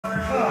What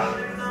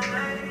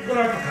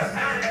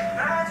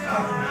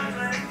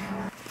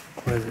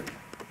is it?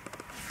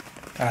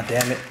 God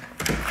damn it.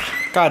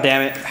 God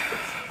damn it.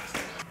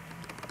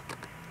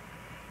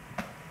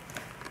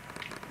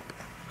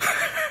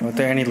 Were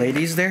there any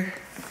ladies there?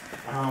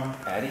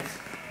 Baddies?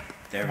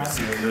 There was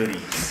some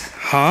goodies.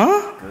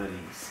 Huh?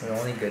 Goodies. The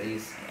only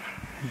goodies.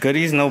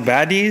 Goodies, no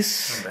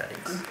baddies? No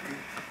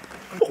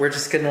baddies. We're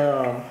just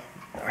gonna.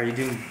 Are you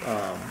doing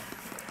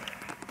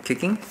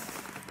kicking?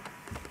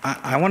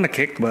 I want to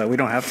kick, but we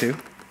don't have to.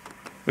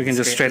 We can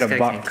just straight up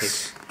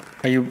box.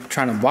 Are you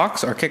trying to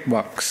box or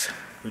kickbox?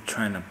 We're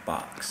trying to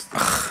box.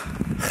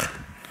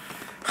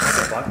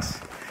 Box?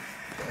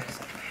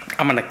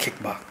 I'm gonna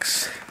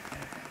kickbox.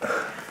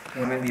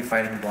 We may be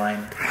fighting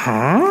blind.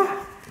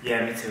 Huh?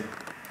 Yeah, me too.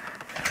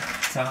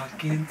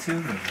 Talking to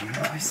the woo.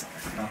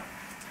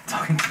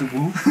 Talking to the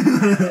woo?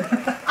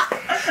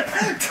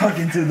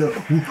 Talking to the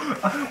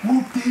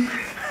whoop-dee.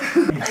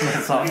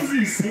 That's all.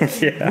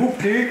 Yeah.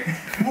 Whoop-dee.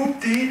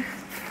 Whoop-dee.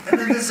 And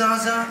then the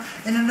Zaza,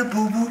 and then the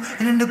boo-boo,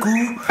 and then the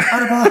goo.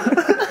 Out of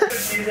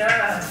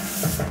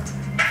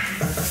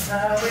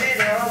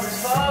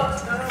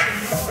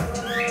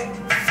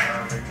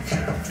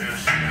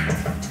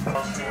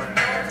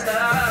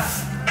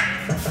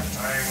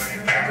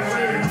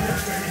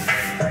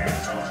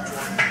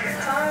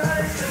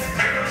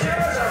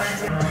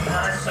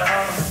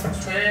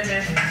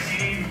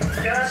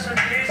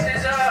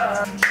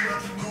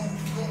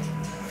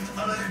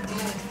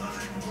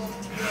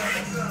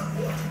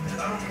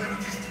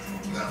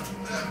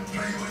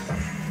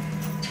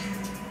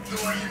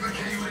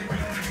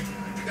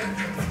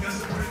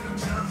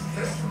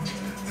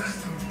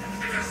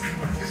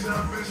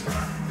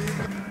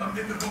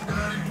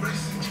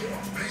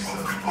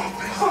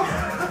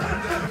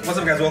What's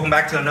up, guys? Welcome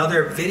back to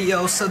another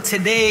video. So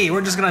today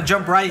we're just gonna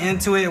jump right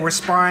into it. We're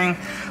sparring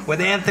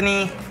with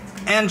Anthony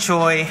and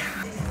Choi.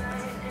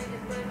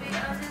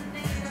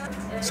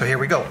 So here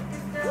we go.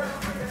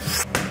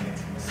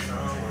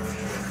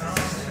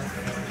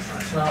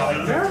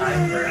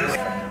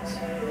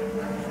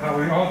 Are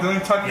we all doing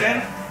tucked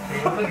in?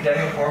 You look like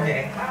Daniel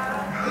Cormier.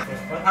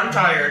 I'm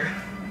tired.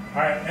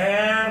 Alright,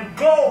 and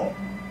go!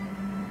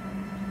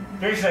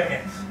 3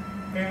 seconds.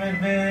 Bing, bing,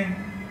 bing.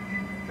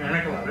 Can I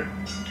make a louder?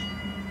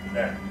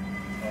 There.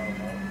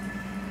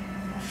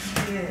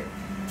 Shit.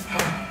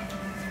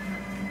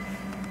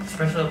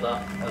 Especially the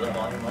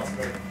volume up.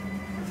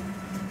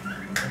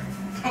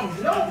 Oh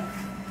no!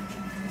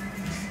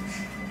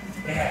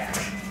 Yeah.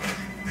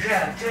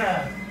 Jab,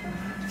 jab.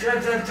 Jab,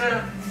 jab,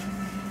 jab.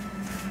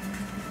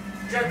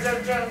 Jab, jab,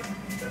 jab.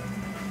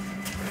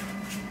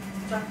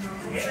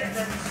 Yeah,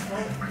 that's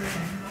smoke.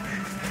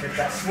 Get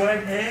that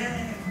sweat in.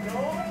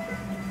 Go.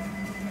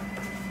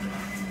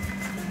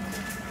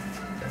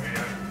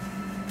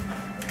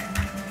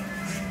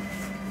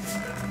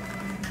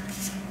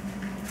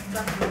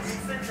 Stop the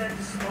roof and let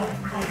the smoke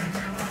come.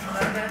 I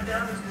got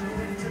down the stool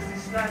until she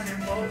slides in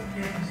both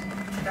games.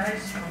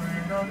 Dice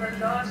rolling on the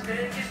last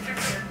day, just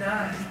stripping and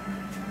die.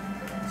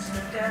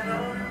 Slip that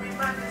on and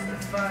remind us to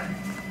fight.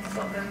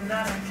 Fuck the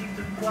night, keep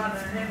the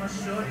koala in my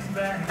shorty's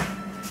bag.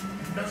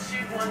 No, she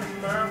wanted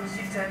mine when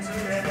she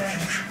tattooed that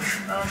ass.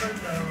 I'm a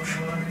love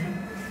boy,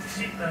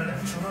 she love the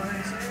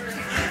toys.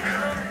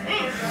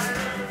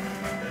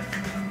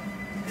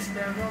 Just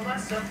that roll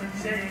myself and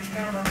say and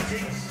count on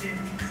taking shit.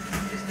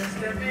 Just that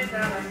stepping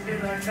out, I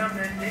feel like I'm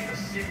that nigga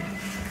shit.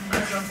 I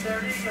drop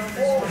 30 on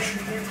this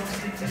way, we ain't gon'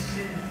 stick to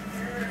shit.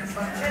 If I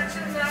catch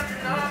you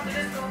knocking off, then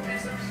it's gon' be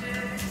some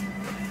shit.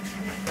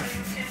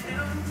 You can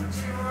do what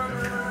you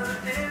wanna,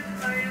 live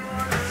how you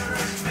wanna,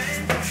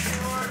 spend what you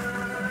wanna,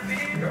 be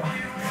who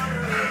you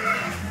wanna.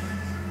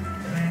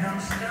 Man, I'm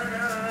stunned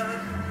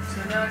up,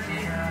 so lucky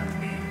I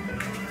be.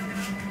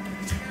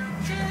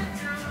 You can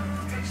do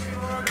what you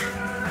wanna,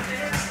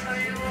 live how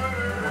you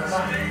wanna,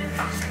 spend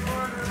what you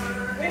wanna,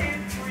 be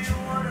who you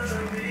wanna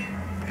be.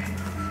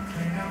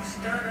 Man, I'm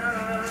stunned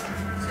up,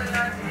 so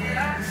lucky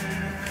I be.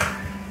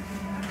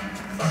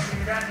 Fuck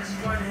it, I just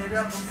run it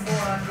up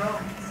before I go.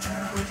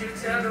 Would you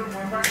tell the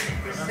world my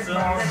secrets? That's all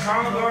I'm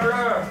trying to go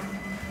there.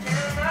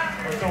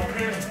 Let's go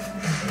pin.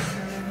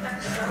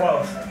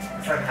 Close.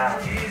 It's like half.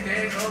 These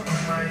days over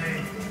my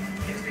head,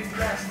 it's been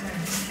blasting.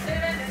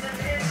 Living in the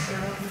midst of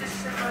this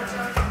is my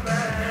talking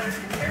bad.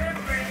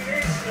 Every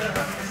mix up,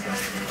 it's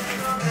like this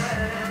is all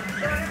bad.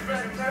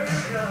 Burn,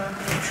 burger.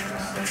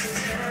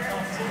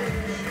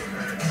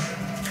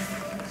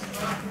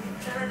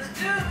 Trying to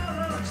do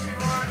what you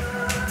wanna,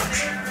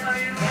 live how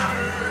you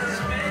wanna,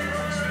 spend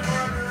what you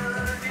wanna,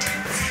 be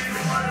who you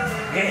wanna.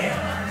 Yeah.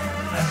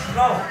 Let's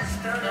go.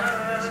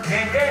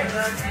 Gang, gang.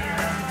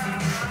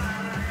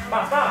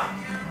 Bop, bop.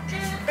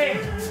 Bing.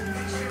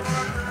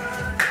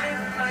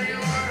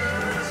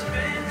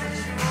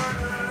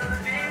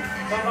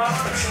 Bop, bop.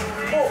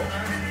 Oh.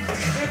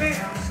 Baby.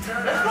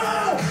 Let's go.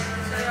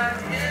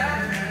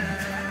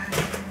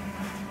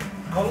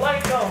 Go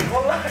light, go. Go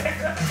light.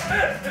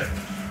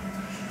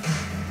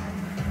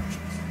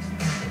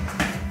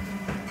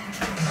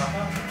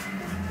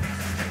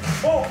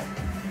 Oh.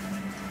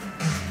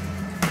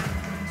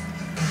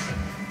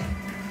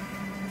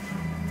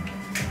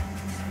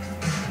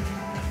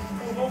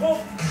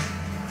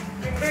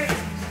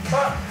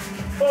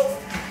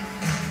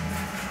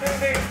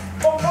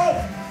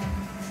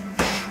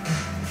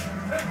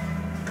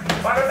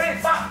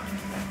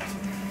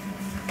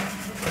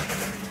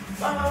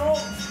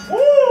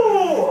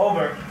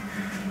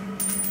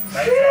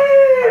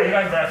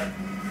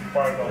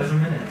 before I go? There's a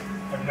minute.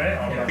 A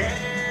minute? Okay.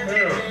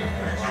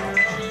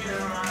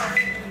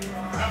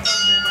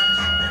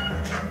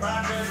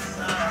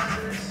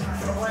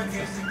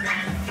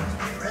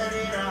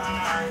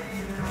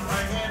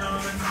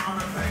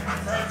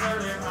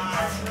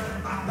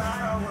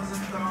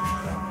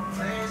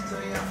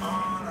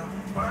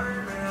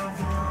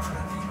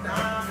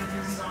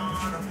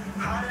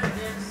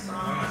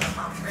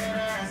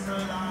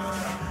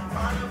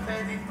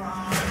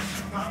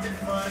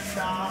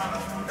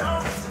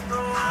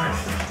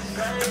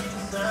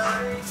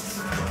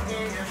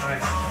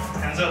 Nice.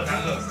 Hands up,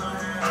 hands up.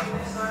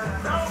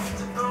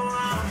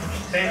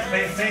 Stay.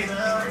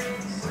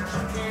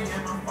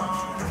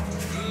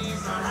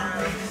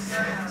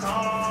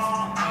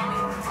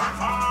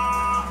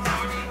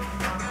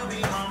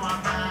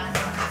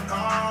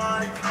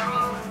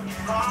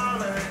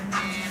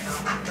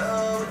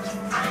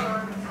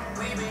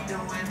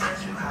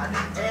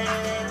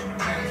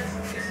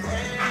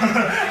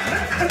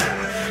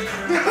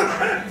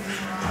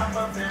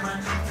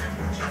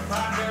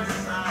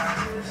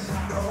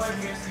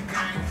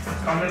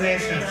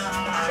 Combinations.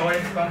 Choi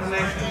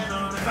combinations.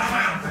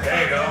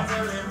 There you go.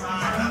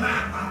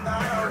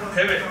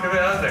 Pivot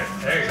out there.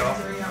 There you go.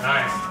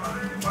 Nice.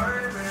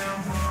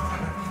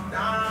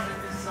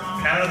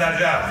 Counter that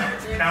jab.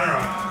 Counter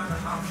him.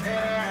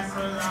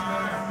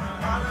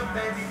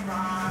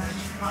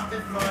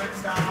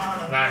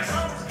 Nice.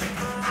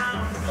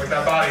 Work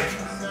that body.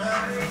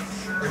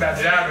 Work that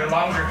jab. Get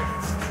longer.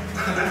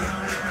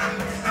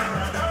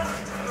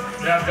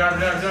 Jab.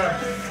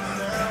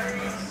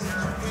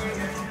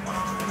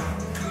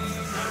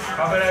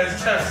 Pop it at his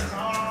chest.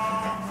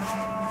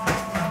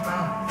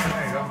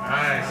 There you go.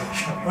 Nice.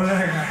 Well,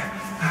 there you go.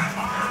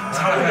 That's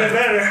how we get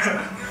better.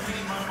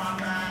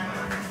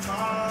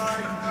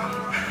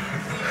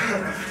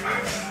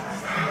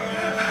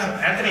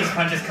 Anthony's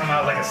punches come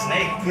out like a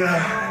snake.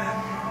 Yeah.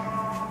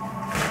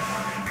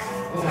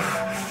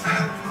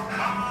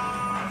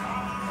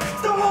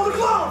 Throw all the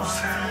gloves.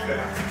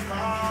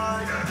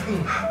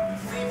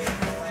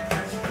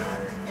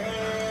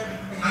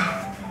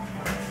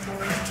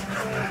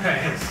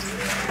 Nice.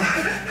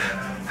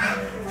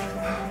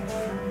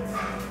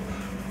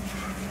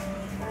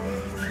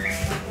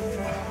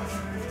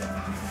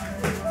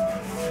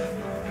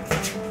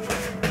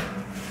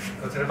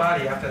 Go to the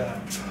body after that.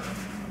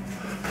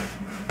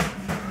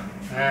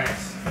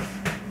 Nice.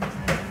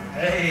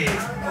 Hey.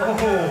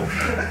 Oh.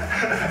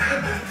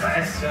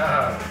 Nice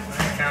job.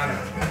 Nice counter.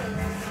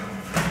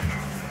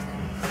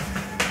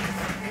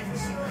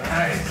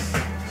 Nice.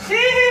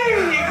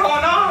 Sheesh, you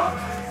going off.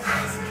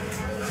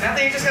 I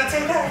think you're just gonna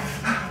take that.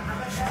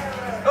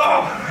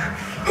 Oh!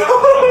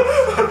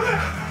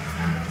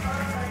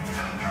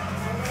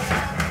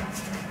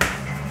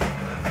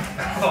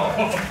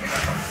 Oh!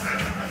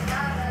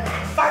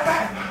 Fight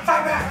back!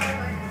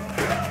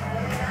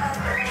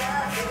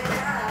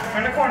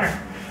 Turn the corner.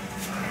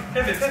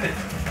 Pivot.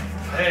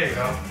 There you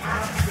go.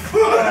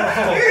 Oh.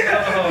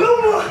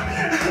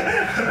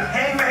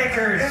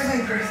 Haymakers.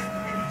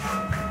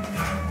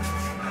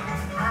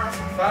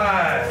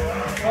 5,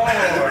 4,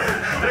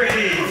 3,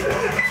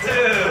 2.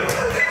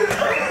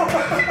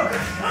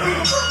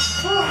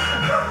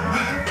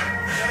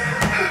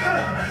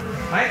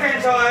 My turn,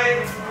 Choi.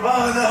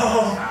 Oh no.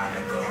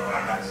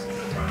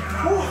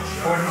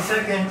 40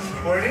 seconds.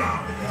 40?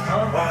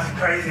 Oh, that's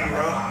crazy,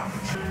 bro.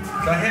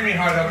 Don't hit me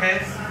hard, okay?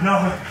 No,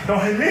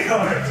 don't hit me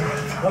hard.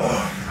 Oh.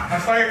 I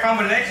saw your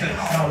combination.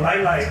 No,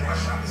 light.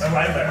 I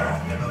like that.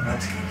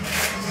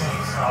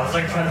 I was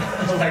like trying to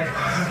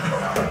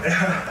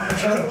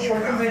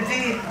work on my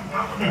teeth.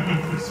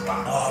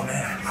 Oh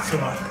man, too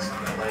much.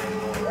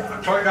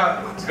 Choi got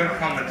good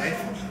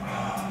combination.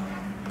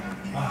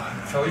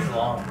 Choi's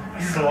long.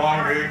 He's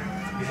long, dude.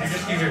 You should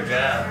just use your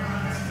jab.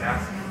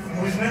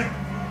 Who's next?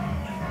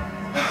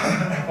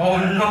 Oh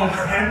no.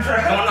 Hand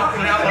trap? Don't knock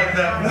me out like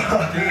that.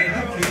 3,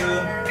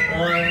 2,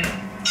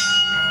 1.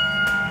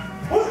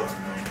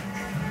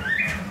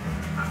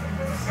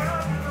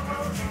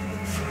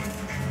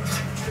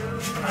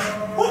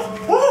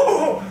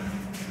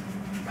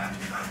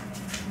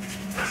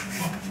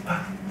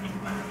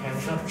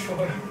 Hands up,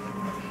 Choi.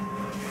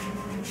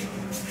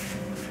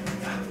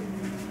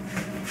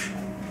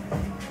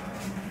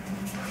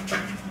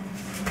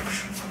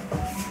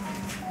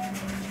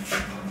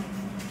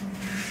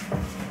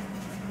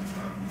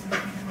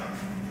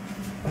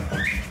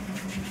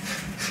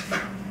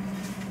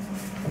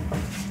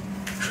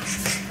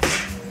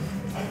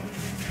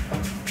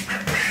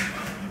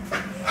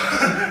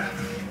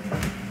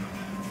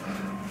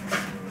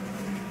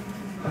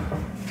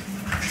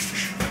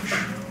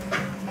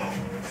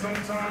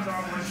 Sometimes I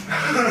wish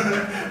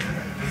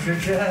Use your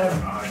jab.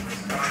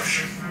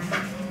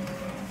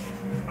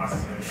 I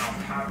say I'm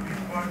happy,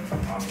 but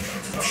I'm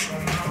stuck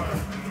on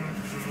mine.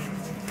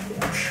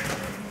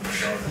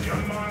 Does your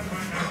mind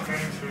when you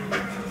came to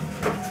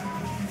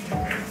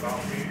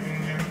about me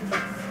and you?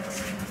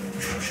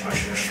 I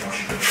guess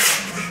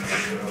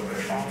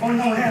Oh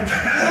no, hand.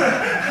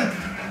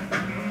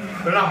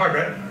 They're not hard,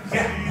 right?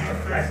 Yeah.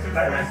 Nice.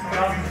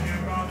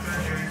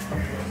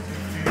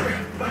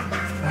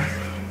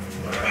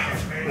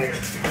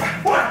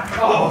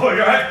 Oh,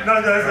 you're right.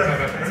 No, that's good.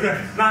 That's good.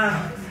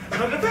 Nah.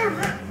 Look at that,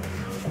 man.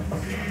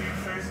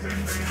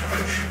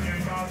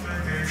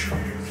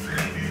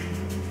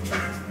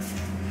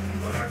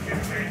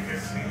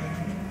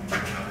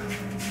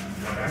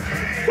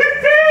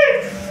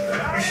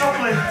 He's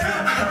shuffling.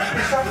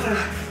 He's shuffling.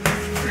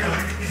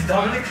 He's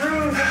Dominic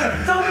Cruz.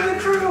 Dominic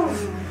Cruz.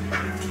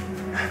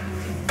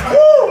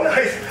 Woo!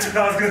 Nice.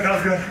 That was good. That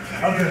was good.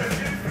 That was good.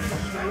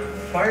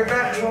 Fire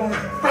back, Choi.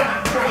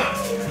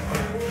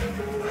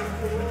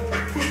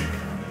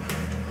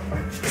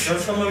 Show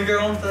some of your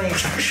own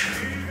things.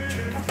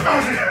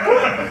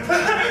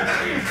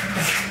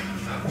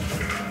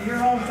 Your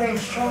own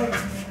things, Choi.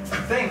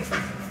 Think.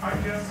 I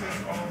guess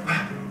it's all.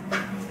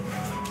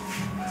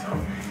 Tell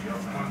me your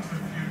point of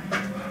view.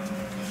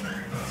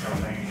 Tell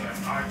me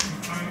if I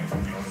complain.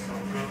 You're so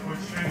good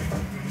with change.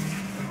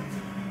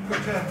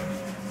 Good job.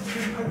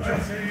 Good job. I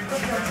tell you,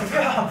 Good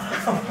job.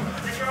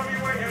 you got me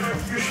waiting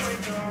like you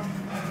wait up.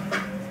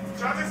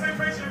 Try to stay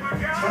patient, my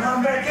guy. Come on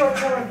back up,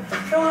 Choi.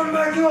 Come on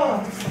back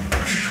up.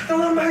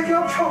 Come on back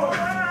up, Choi.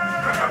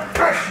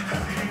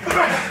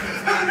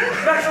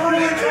 Max on it,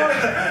 Choi.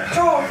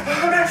 Choi.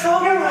 Max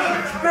on it.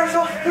 Max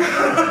on it.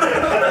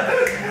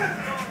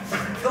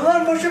 The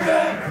line push it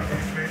back.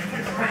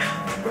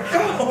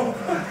 Go.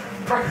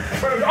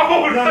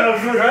 Oh, no,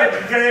 good, right?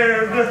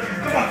 Yeah, good.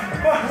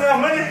 Come on, now,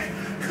 money.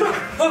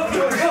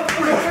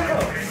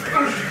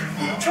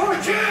 Choi,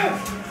 jab.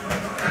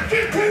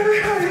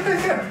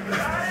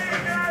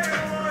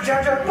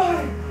 Jab,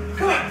 body.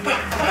 Come on.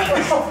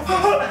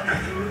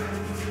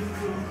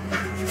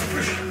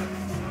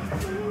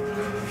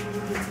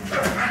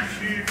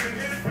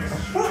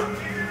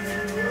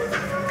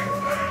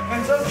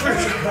 Hands up.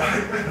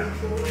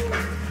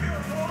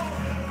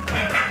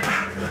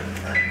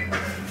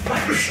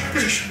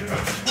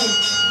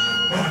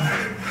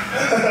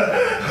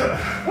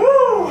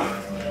 Woo!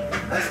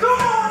 Let's go!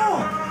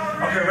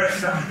 Okay, rest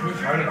down. I'm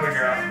trying to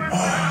figure out.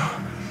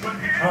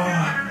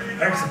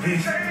 Erik's a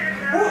beast.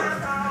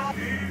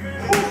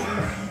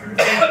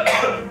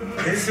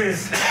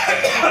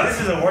 This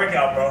is a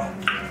workout, bro.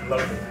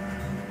 Love it.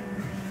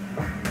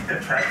 The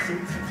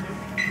tracksuits and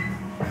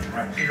shit.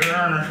 Right here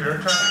on your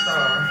track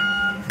star.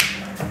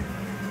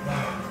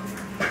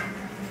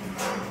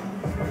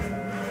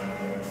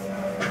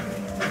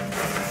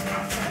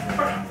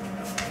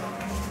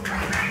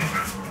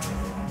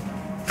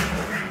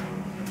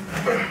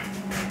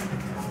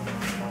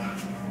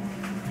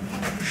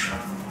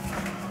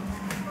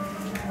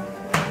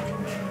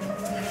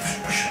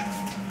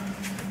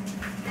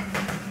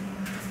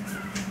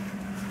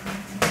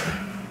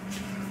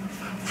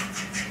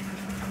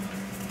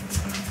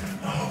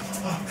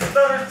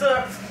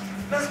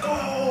 Let's go!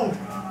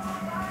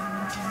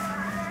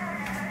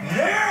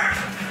 Yeah!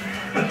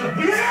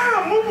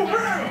 Yeah! Move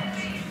around!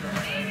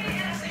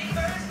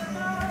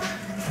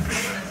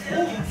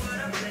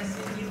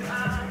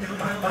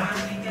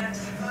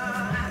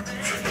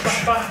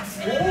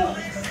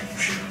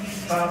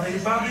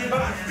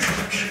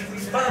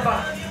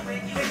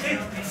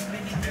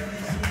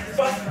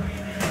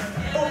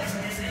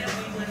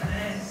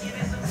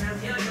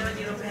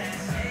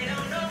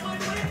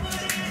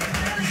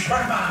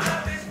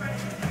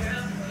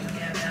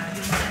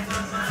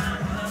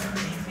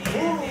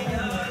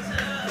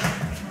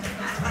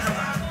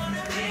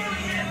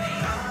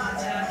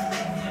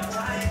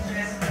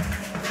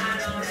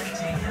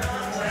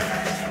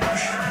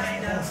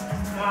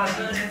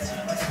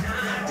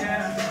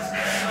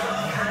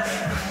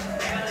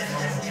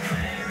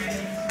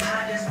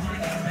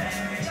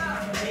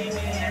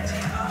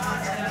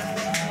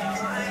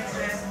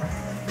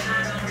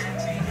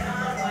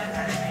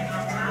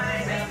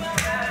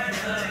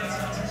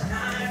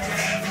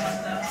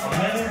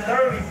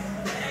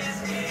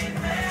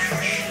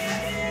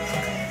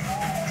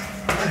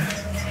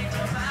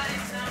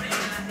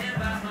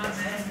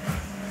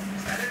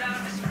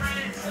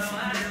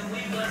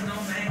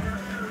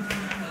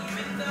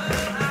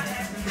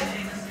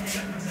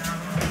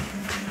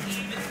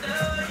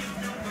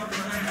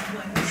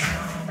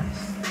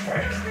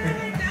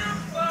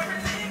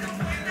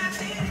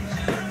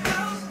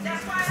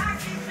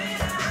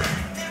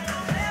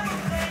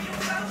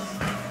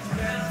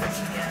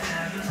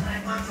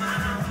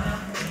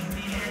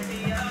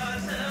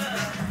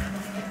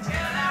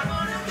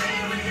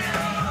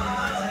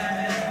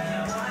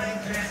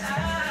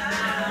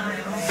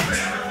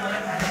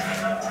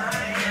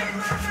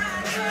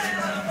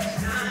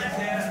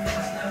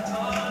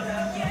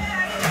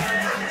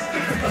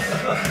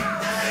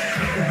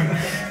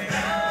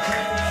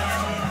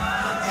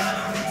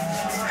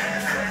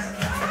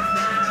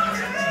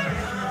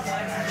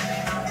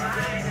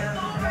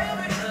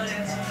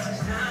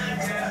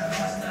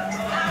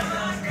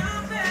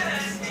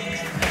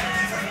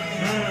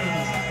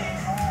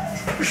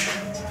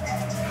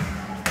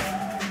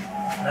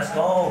 Let's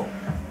go.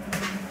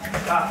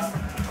 Stop.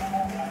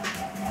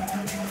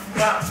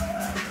 Stop.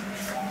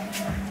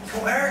 Go,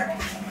 Erik.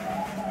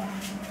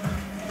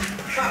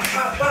 Stop,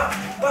 stop, stop,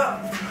 stop.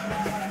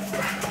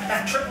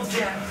 That triple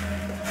jab.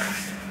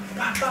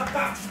 Stop, stop,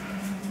 stop.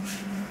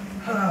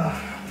 And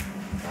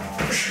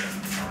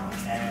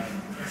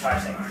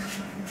 5 seconds.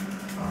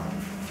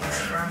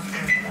 Brown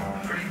skin,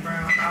 pretty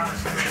brown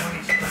eyes, the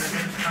waist, the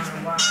lips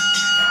coming wide.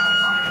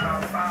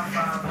 About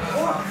 5'5",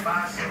 about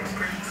 5'6",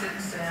 pretty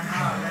tits and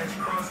hot legs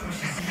cross when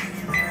she see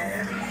you.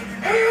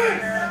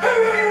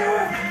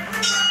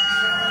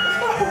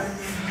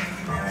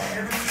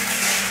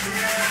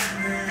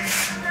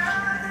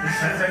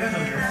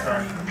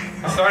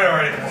 I started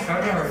already.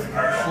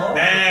 Slow.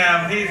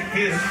 Damn, he's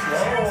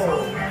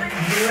Slow.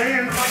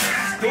 Delaying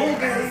school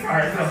game.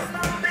 Alright, go.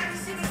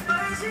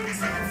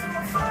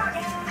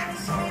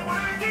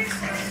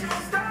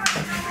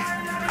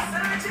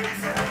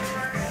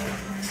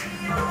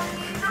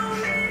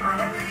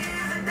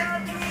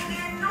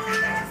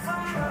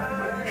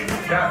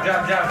 jab,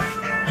 jab, jab.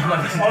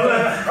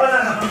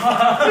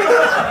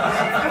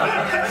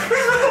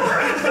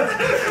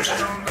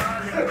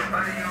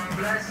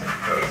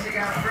 She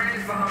got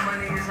friends, but her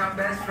money is her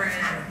best friend.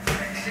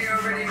 She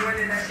already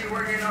winning that she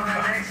working on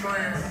her next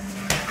one.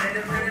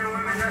 Independent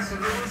women, that's a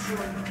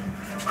solution.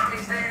 Mommy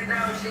stand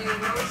down, she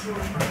ain't no shoe.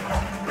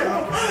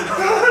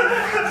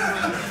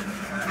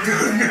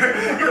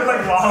 Dude, you're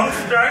like long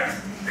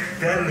strikes.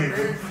 Deadly,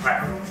 dude.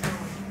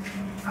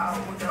 Out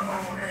with the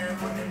old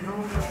and with the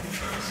new.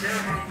 She'll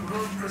have you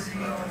hook, pussy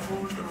on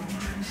voodoo.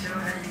 She'll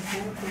have you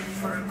cool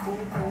for the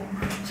cool.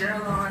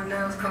 Gel on her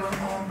nails, color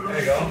on blue. There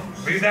you go.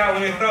 Breathe out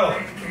when you throw.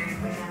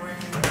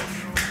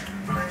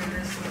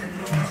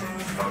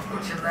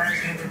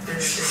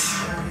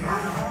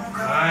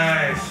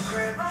 Nice.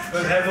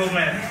 Good head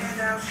movement.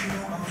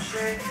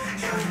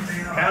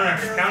 Counter.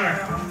 Counter.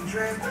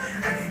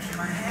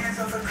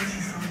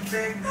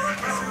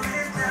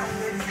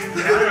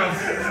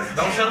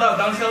 Don't chill up.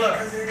 Don't chill up.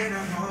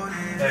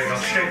 There you go.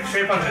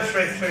 Straight punches.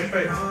 Straight.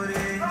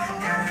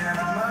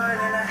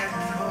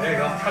 There you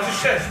go. Touch your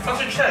chest. Touch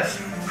your chest.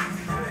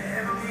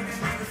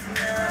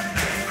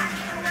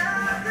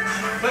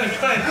 Clinch.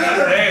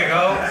 There you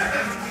go.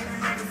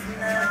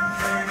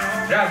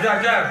 Jab.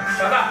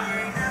 Shut up.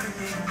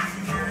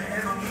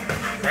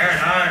 Very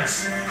nice.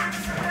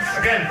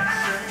 Again.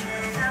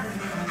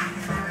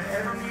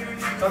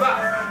 Shut up.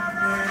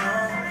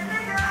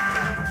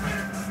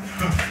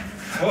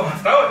 Oh,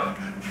 throw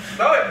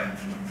it.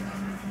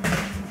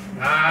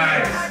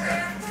 Nice.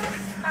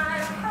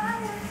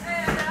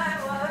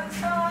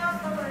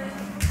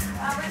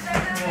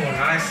 Oh,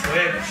 nice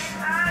switch.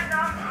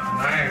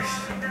 Nice.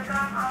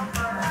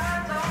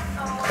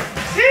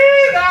 See,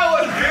 that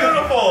was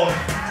beautiful.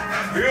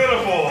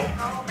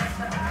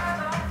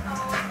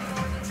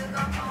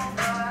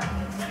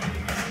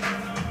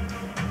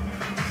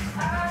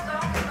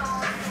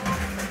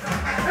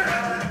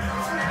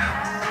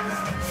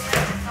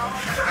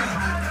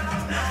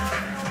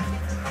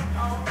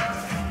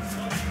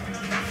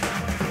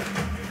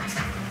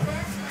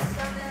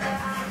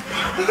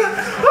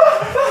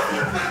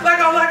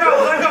 Let go.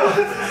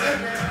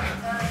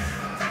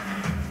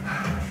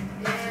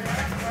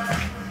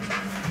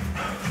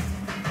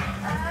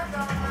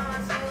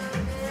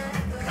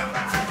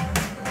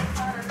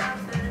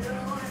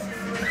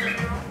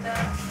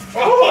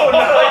 Oh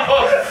no!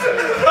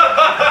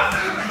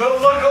 The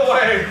look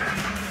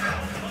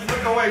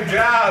away,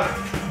 jab.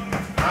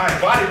 Nice,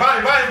 body.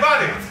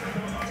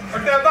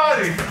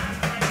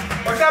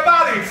 Work that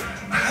body.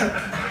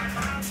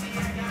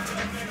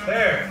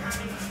 There.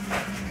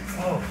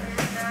 Oh,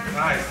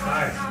 nice.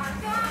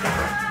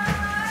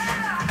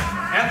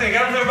 Anthony,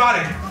 get him to the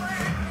body.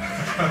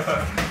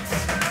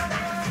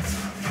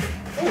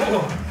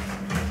 Ooh.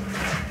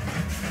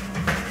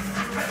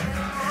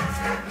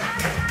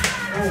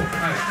 Ooh,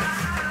 nice.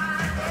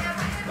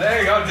 There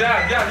you go, jab.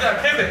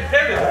 Pivot.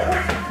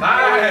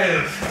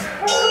 Nice.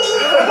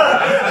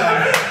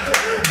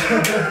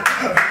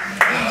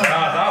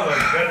 That was a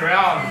good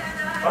round.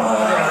 A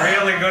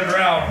really good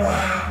round.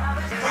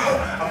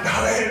 I'm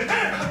dying.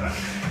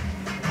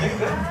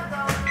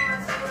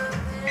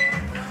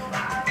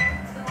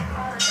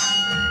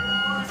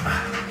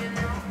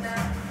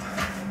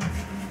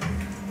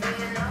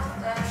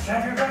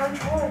 Stand your ground,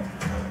 Choi.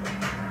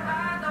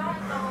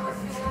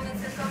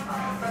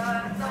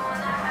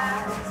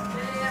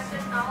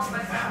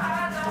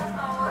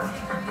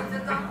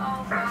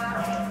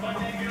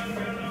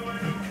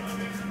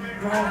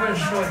 Open,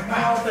 Choi.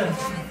 Open.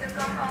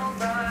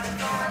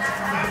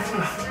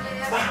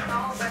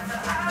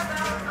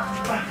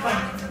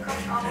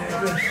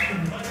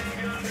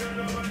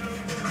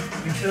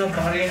 You chill,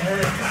 body and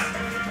head.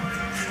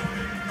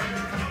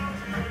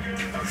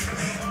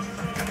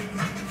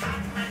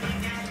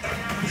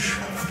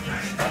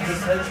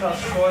 Just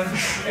headshots, Choi.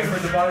 Aim for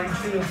the body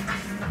too.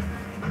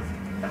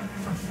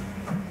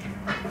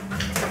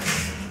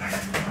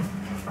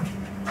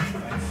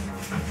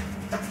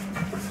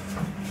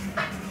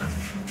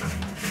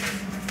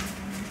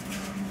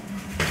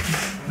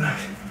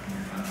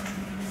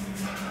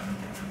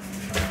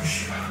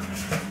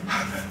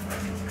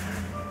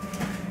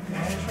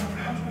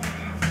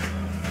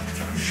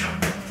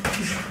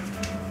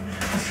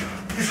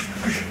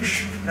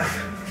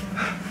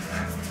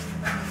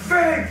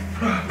 Bang!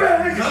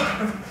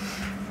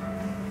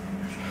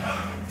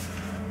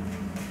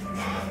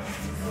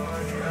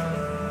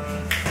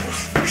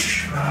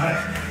 Alright,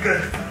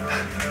 good.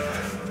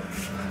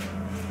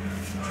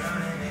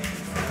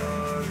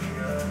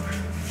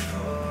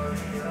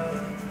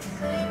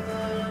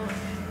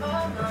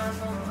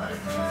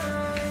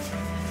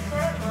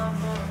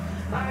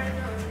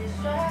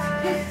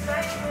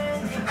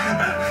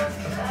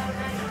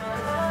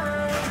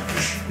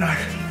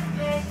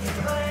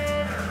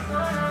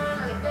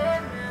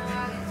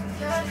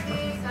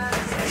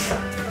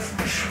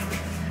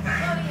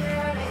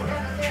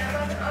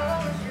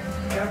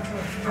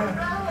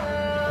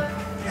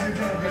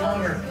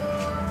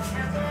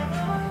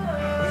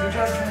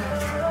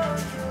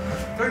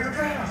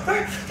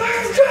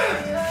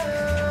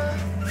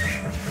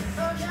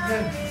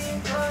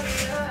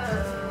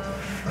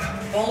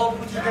 Follow up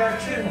with your guy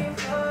too.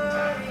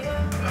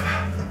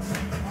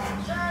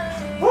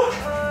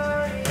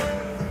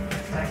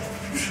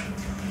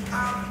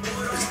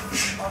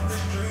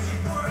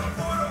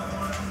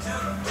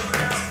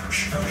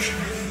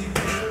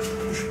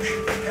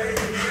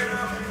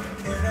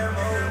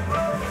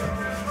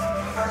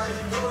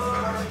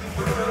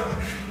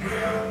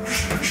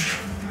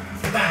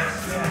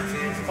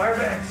 Fire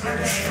back, fire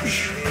back,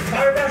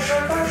 fire back,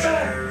 fire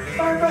back,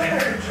 fire back.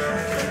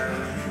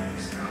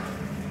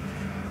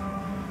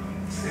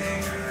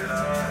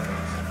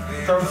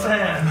 Throw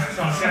sand.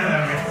 Don't sand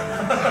at me.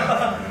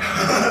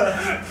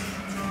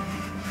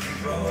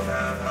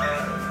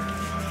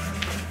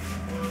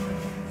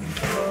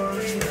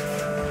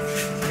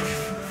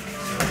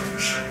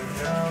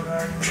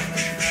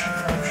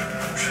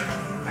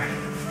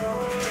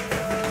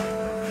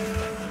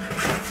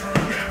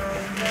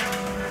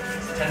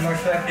 Ten more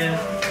seconds.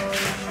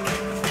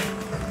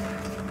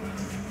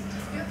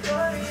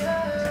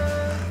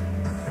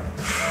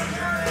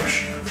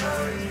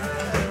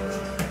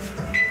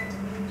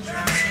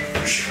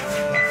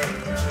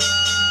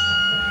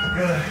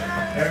 Good.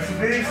 There's the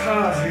beast. Oh,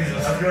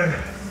 Jesus. I'm good.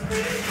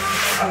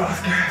 I'm not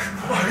scared.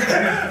 Oh,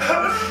 good.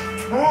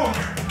 Oh.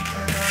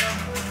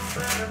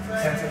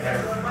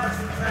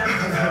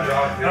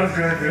 That was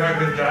good, dude.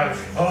 Good job.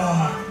 Oh.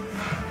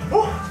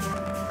 Oh.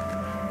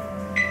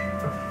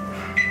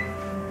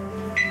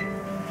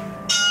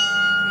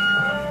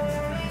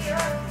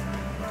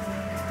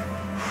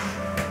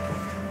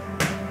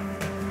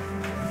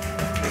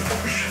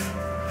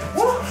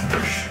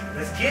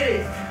 Let's get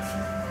it.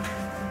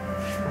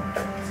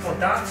 Let's go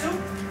Datu.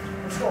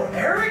 Let's go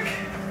Eric.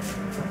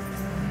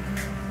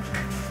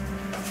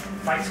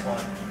 Fight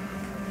squad.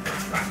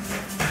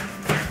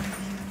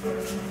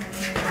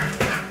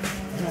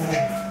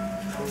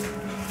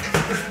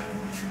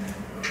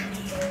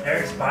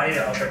 Eric's body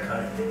to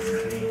uppercut is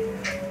clean.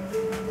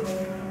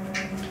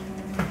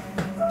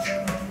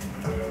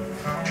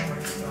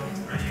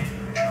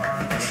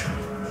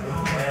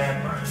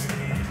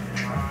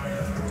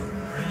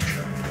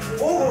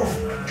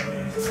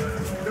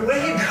 The way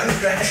he does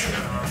that.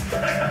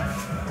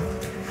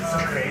 So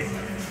crazy.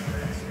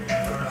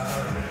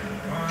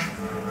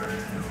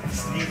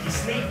 Sneaky,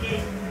 sneaky.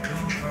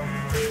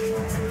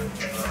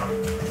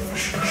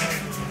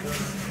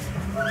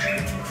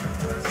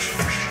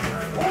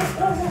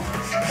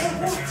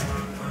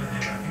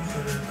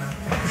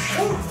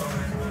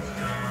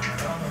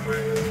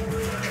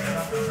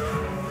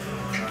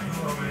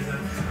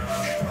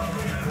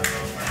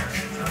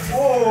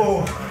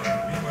 Oh!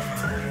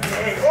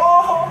 Hey,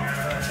 oh!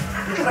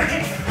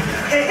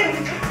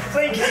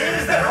 Play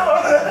games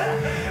now!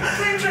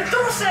 Play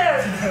Introduction!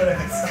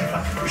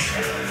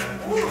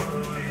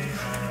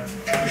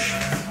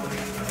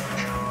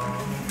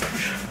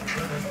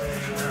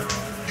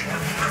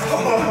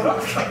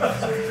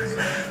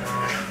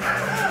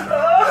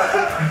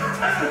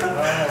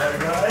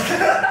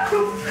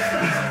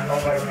 Oh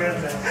my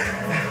goodness.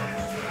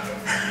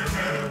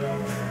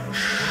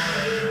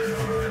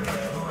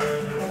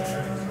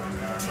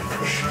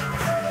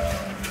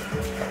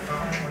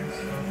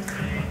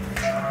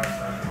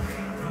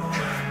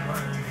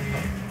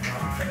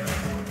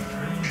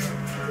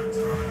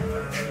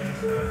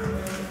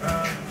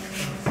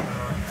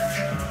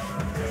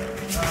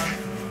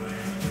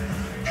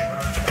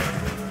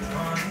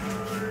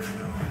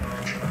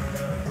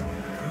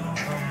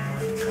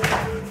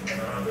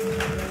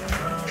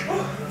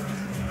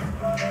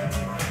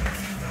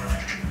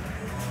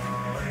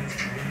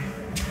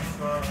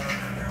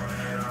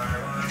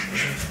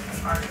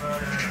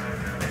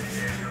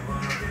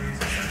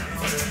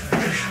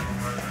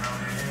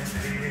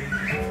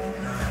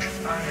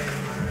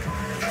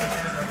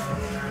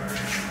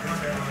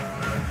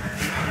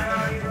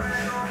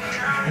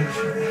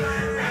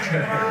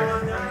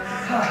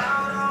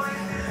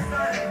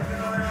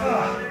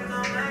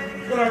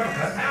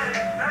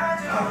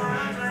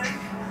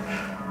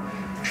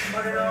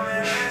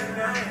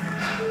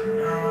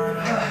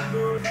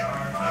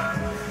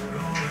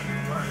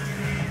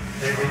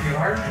 Did it hit you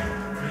hard?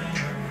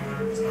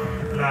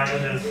 No, I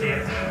didn't see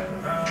it.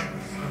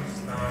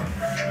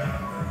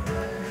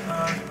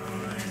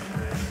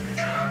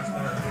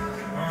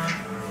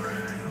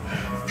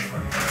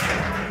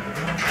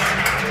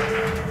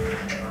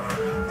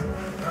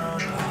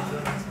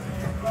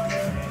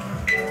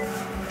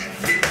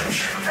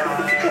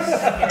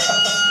 We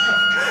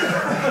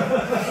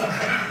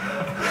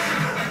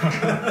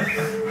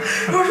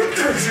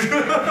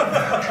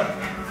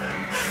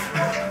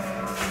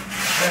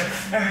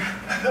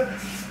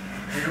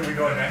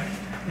going, right?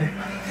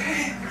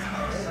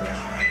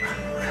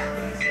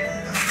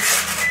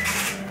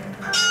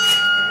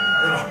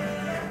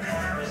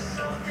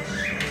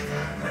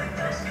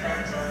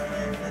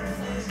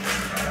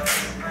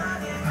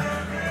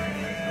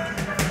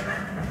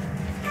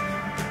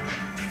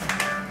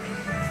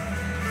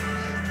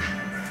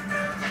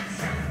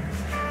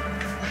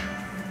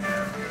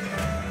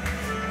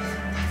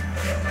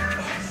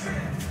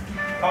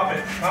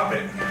 Pop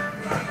it.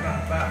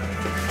 Back.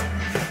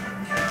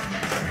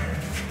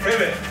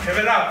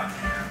 Pivot out.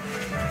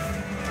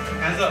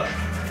 Hands up.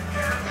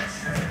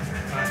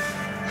 Nice.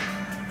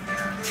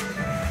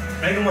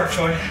 Make him work,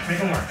 Choi. Make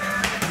him work.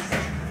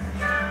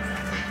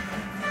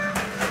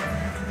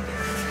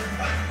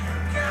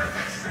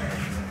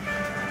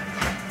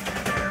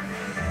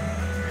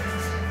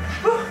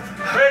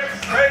 Break.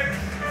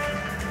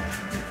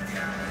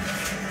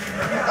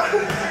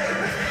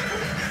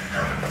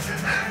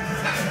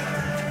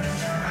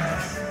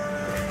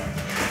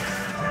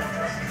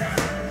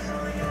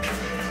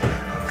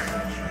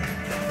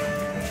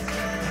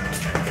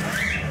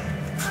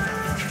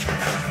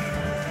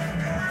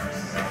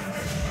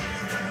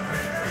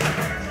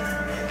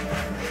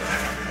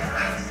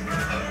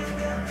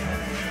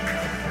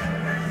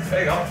 There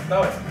you go.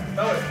 Throw it.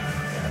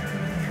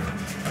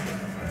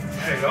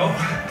 There you go.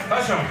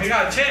 Touch him. He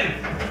got chin.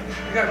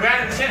 You got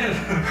granite chin.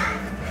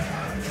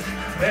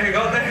 There you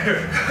go.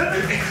 There.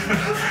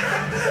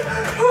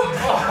 Oh,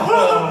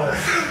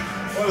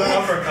 what an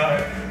uppercut.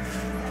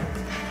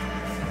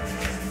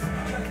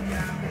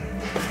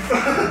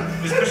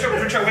 Just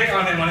put your weight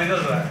on him when he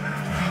does that.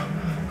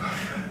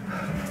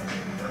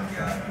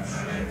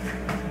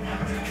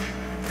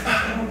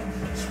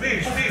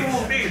 Speed.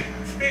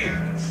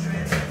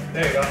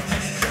 There you go.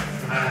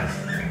 Nice.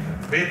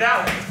 Breathe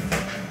out.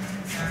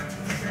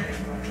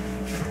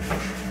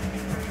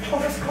 Oh,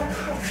 let's go.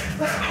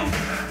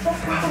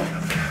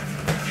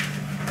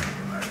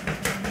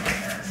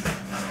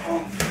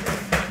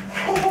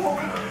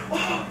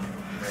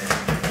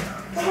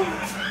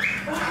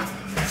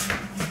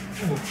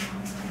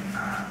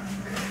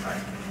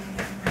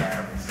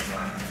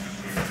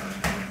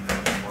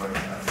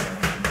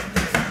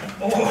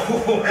 Oh,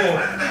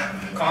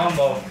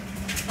 combo.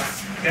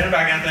 Get it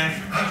back, Anthony.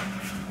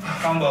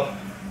 Combo.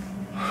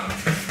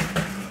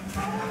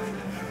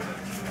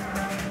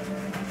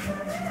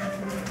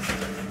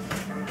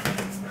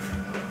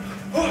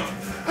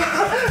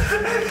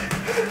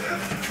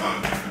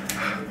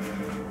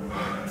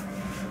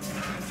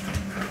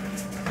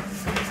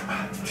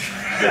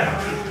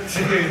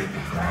 Dude.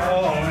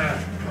 Oh, man.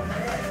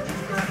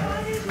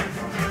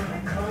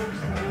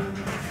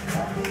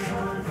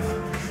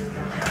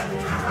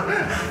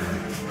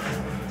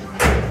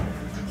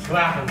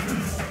 Slap him.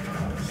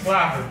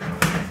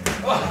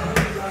 Oh.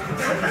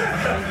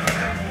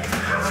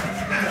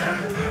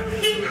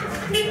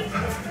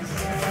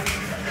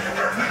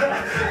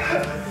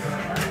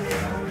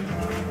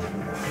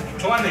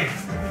 20.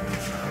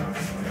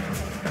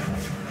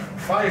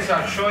 Body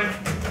shot, Choi.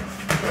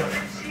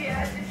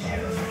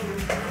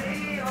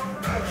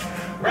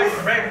 Break.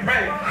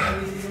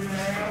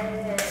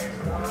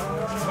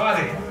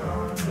 Body.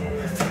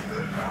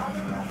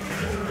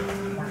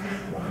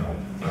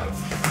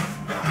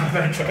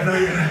 I know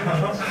you're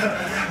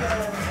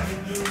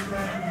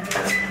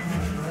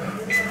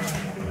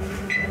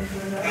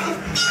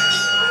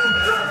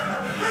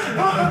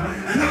No.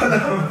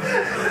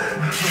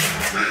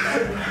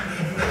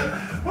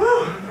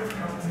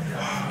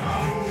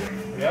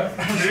 Yep,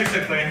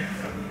 basically.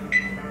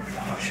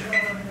 Oh shit.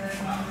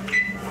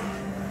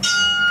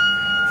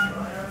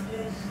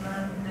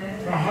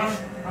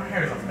 My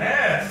hair's a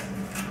mess.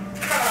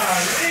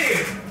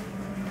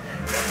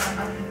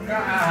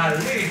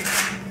 Golly.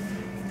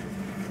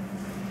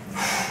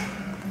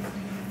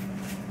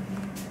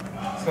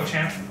 Let's go,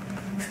 champ.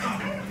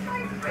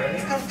 Ready?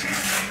 Go, champ.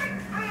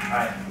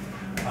 Alright.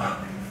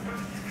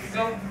 Let's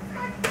go.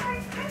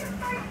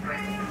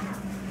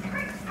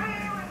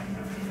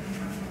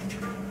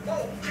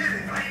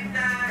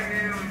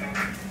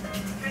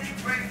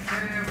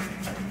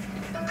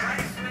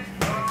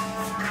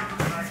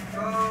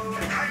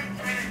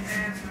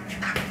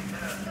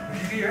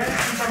 Did you get your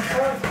ass on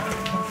short?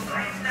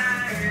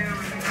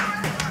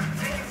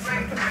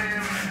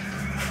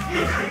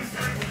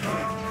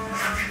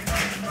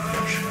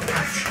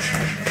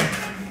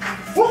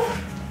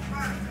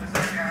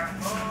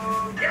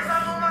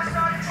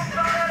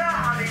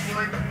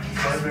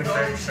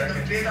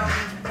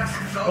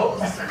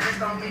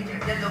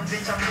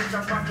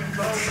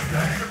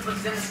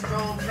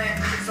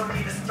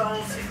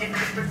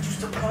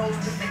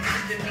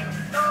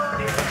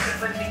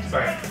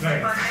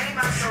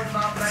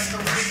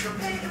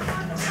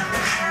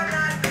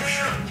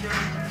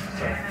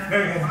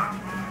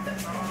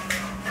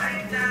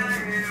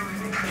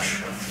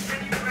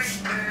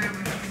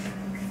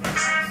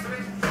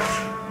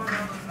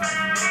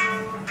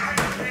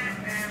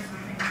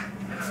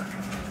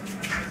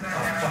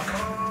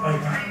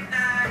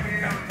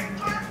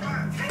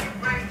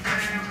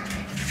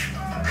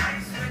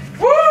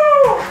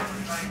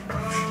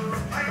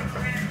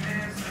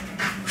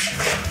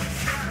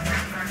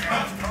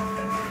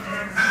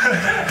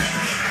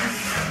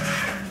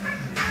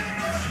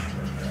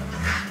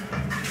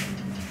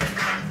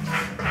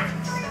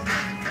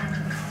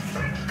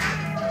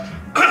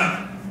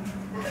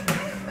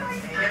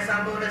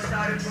 I moved and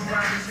started to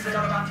run. This shit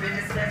all about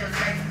business, never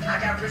change. I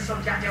got rich, so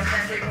goddamn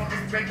fast. They want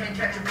this break, can't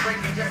catch a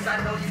break. And yes, I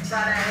know you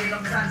try to hate.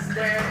 I'm trying to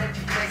stare at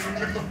empty face and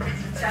little bitch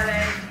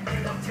retaliate.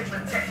 Ain't no tip for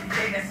tech,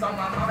 that's on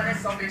my mama,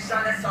 that's on Big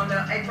Sean, that's on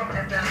Lil A from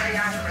FLA.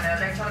 I'm from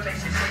LA, trying to make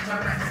shit shake,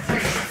 turn around and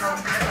take it home.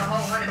 That's a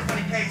whole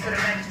 120K to the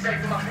magistrate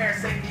for my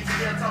parents' sake. You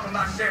still talking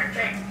about sharing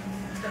cake.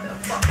 Shut the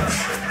fuck up.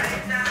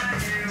 Ain't not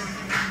you.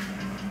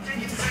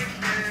 Can you take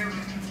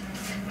you?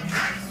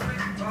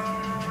 Sweet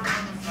bone,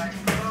 like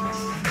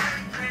gold,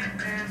 can't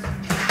dance.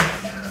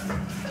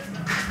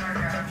 I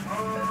got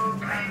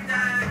hope, ain't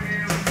not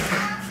you.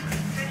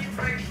 Can you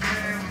break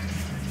you?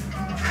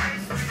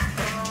 Sweet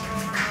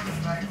bone,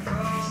 like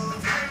gold,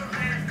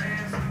 can't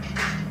dance.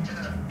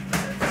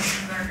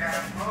 I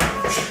got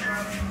hope.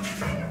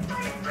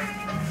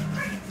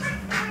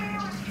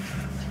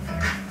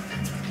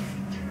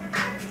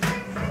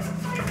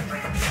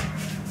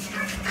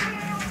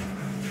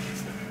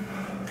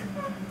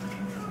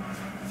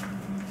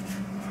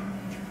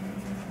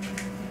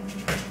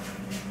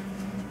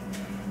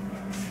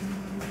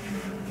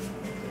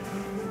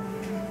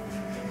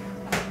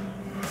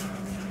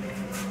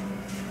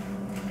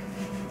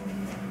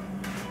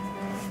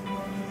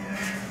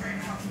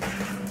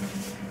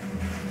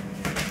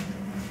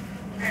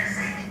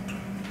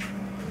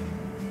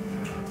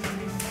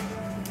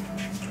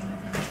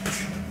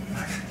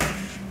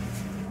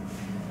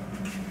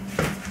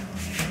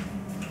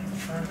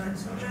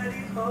 So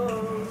many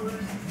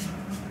hoes,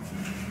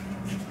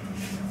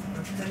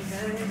 but they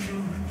can't do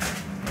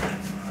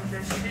put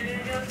that shit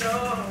in your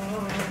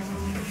nose.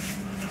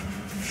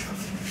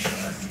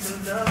 I still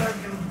love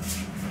you,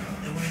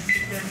 doing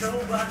shit that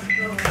nobody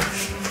knows.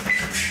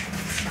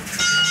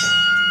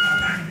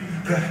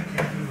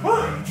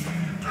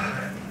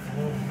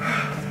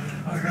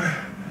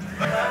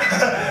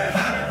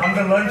 I'm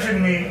the luncheon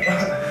meat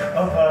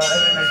of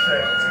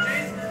administration.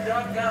 Streets is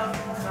dark out,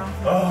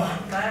 Oh.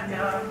 black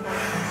out,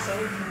 so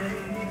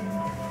clean.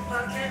 I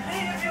can't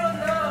leave you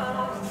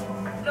alone,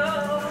 no.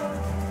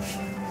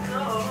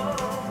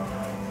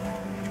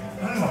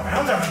 How many more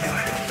rounds are we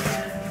doing?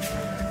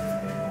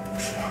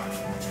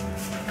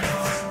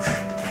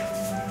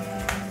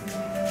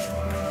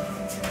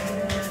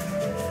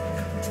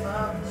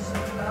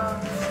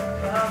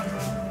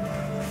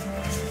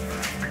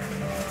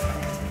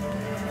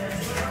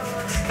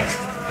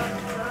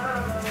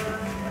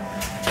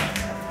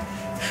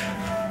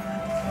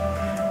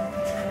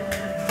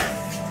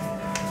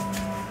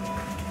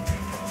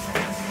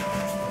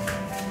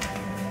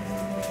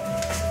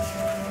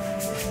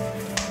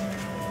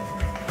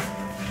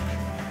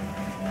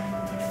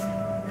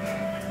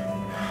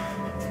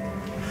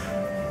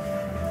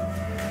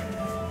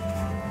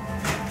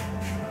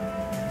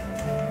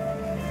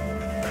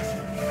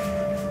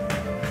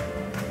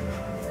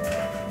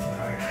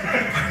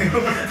 You're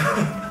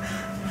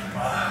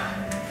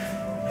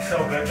so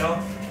good though.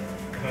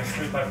 You're gonna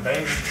sleep like a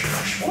baby.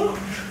 Woo.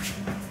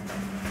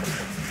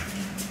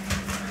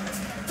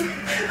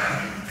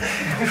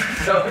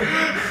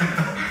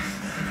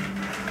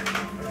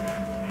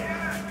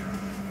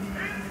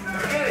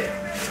 Get it.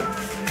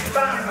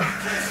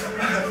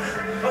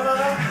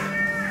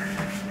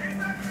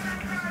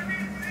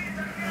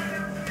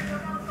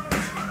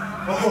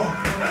 Oh.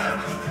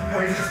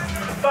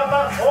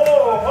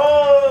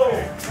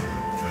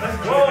 Let's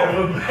go.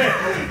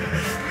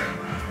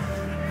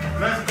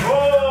 Let's go.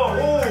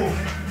 Ooh.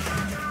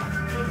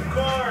 Good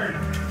card.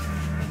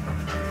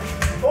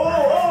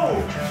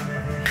 Oh,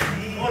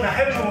 the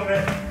heavy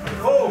movement.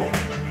 Oh.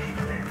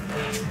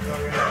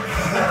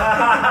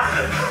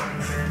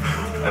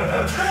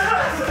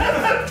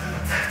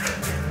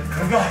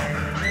 Let's go.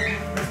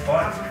 It's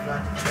fun.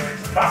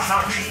 Stop.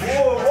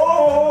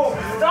 Whoa.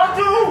 Don't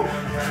do.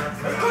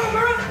 Let's go,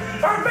 bro.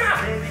 Burn back.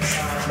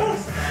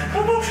 Move.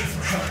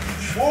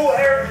 Whoa,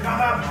 Eric.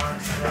 Pop.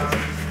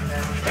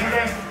 Ding,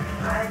 ding.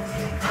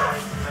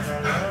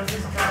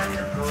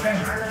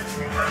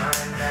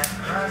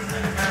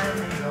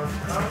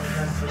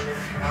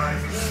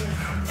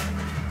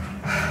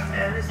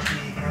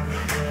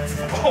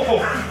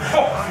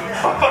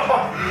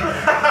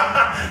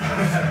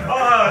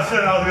 Oh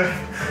shit, that was good.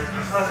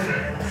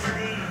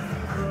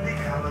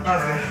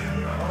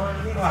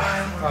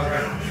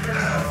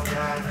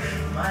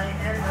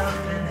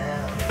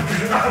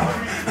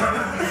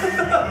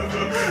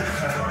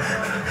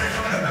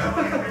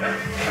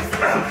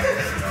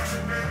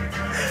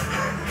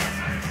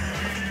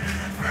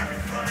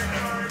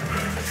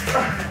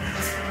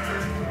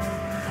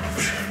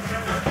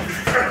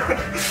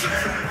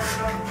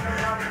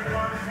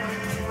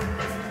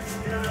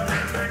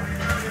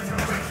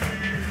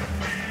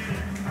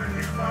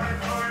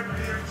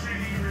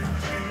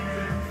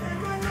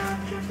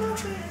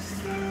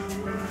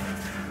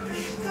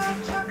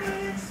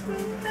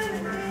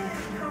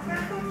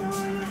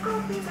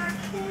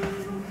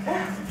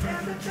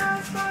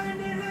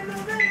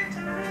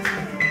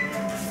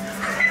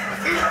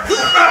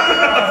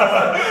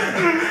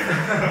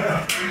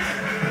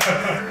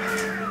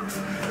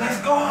 Let's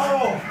go!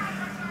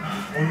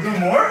 Wanna do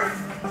more?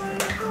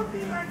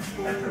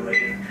 That's the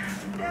lady.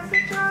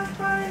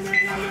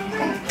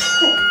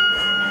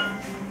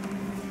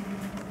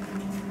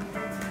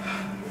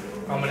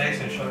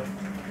 Combination, Choi.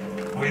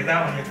 With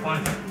that one, you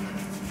punch.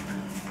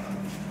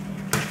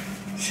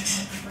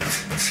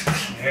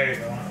 There you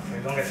go. So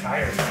you don't get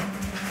tired.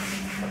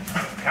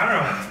 Counter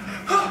him.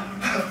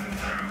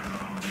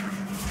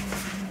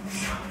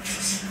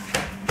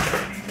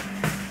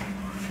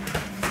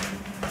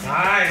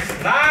 Nice,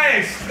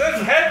 nice. Good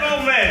head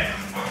movement.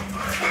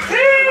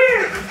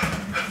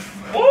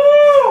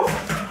 Woo!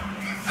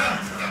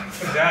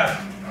 Good jab.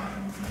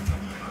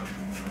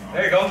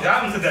 There you go.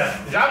 Jab him to death.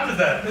 Jab him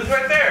to death. It's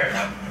right there.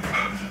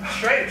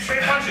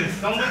 Straight punches.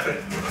 Don't loop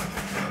it.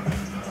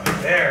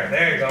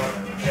 There you go.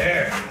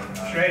 There.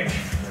 Straight.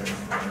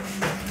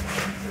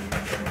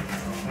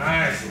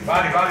 Nice.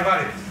 Body.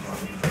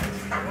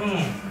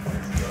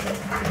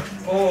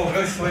 Oh,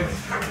 good swings.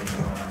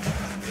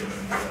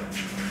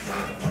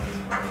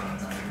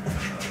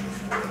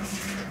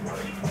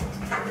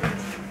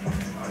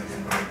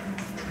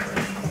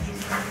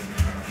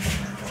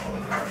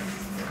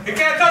 You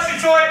can't touch you,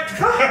 Choi!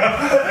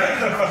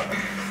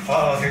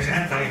 Oh, there's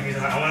Anthony. He's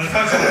like, I want to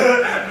touch him.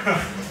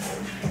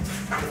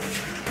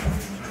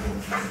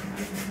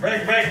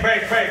 Break.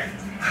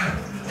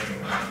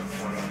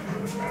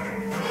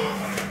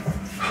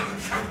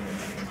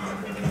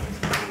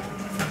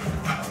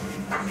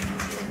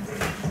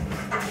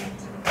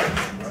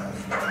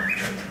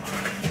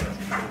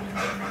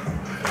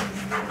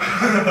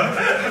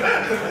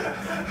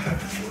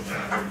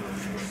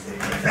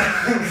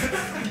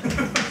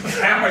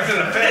 Hammer to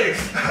the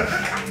face.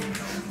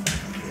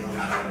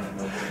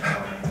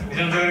 He's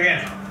gonna do it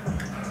again.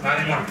 Not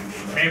anymore.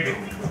 Maybe.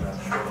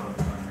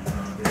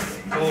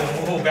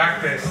 Oh,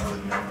 back fist.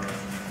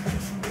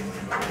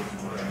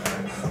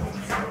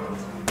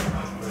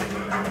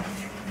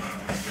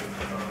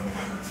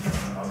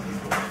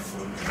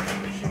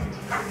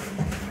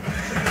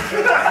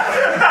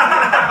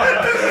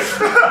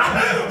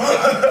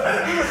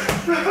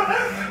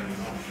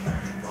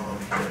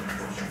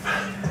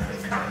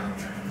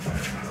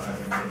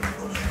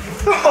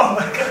 Oh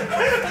my god.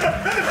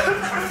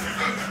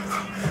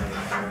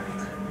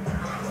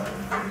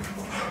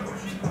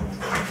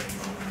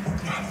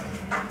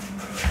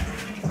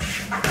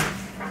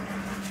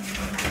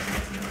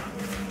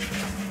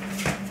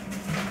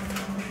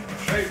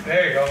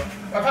 There you go.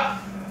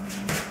 Pop.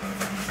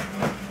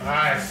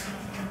 Nice.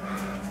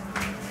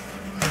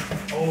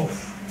 Oh,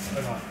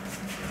 come on.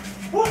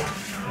 Woo.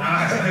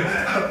 Nice.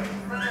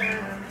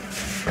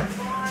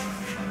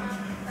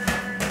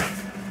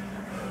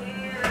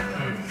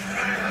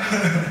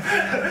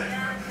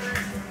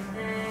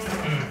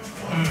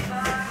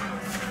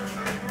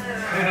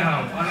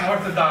 Damn,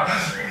 unorthodox.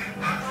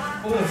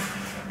 Oof.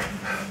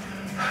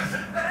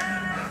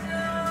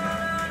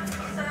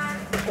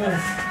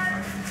 Oof.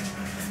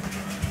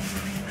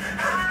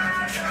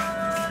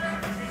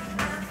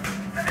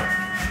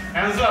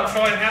 Hands up,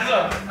 Choi, hands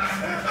up.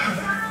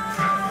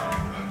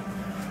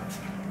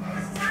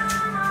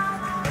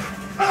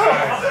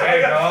 Nice, there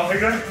you go.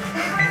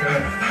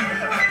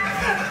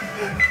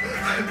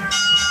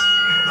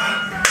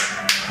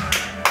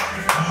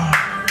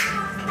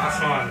 That's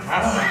fun.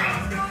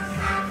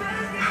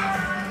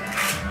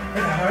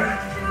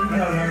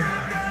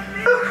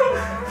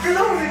 Get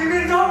over here, you're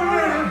getting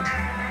dominated.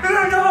 You're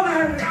getting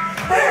dominated.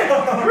 Hey!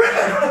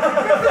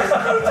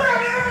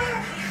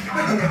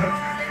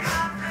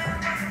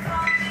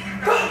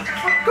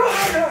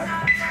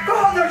 Go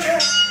on there, Choi.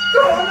 Go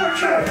on there,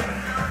 Choi.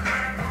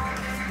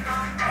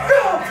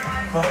 Go.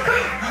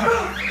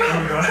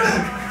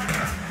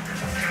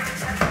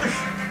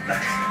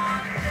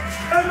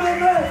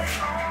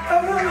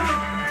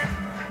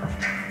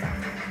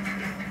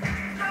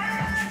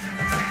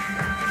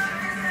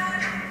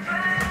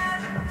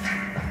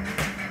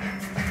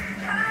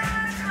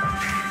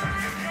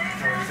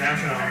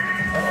 Dancing on.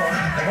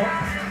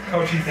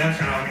 Coach, he's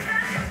dancing on.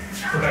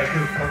 What do I do,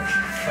 Coach?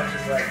 Coach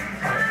is like,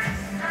 alright.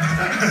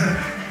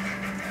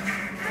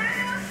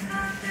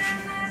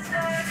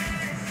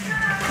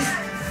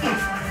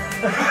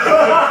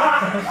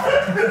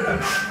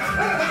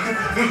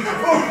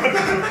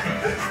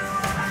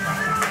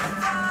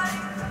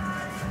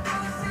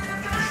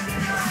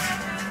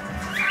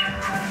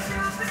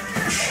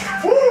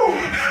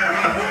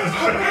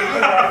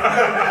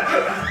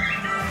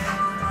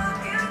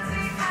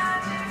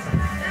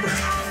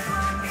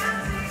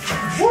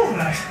 Woo,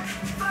 nice.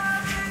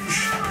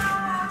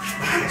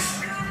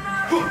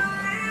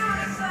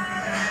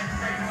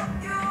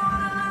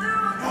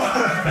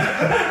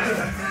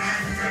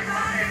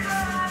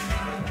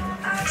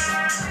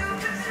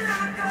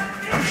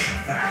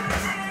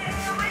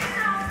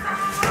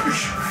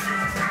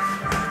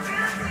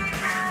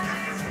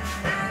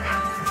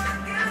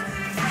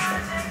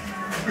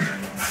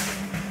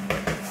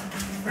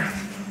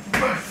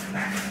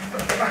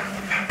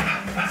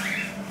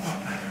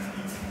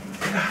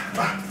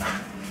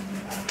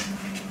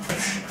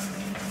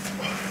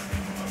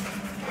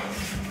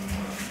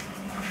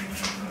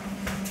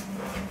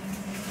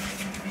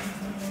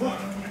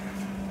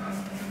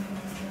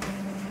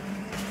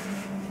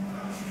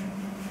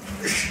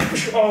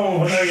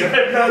 Oh, shit.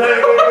 No, no,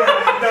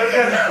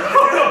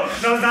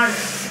 it's not.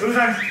 It was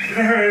nice. It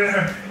didn't hurt. It didn't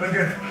hurt. It was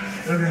good.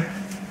 It was good.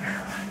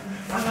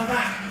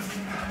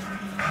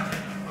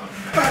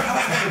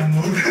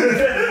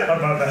 How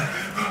about that?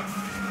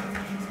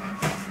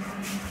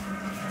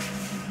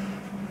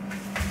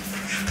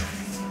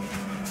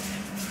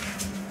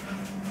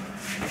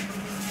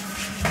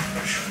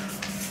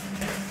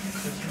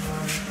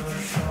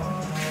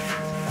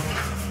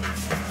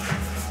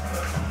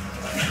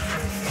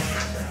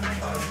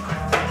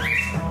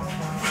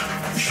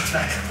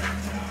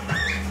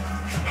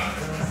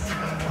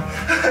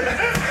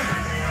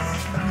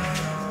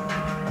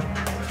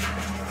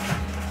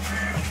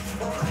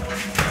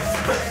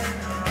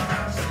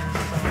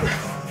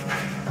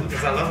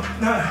 Is that low?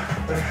 No.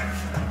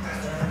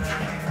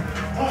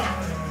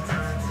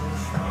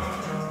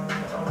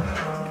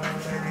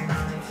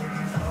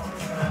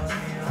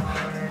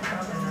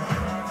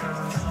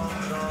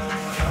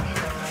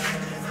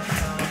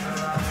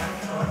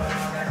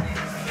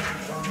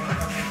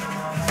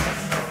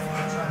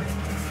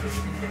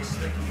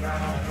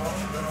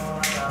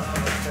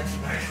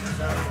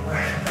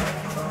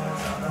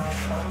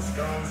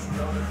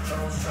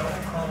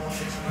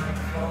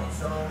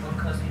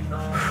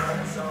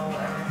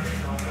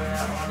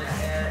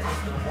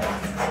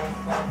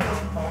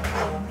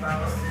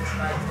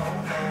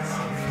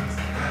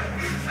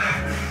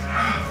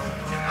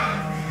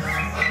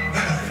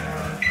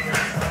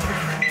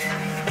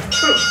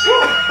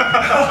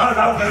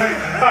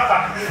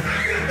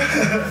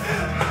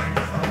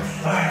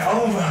 Alright,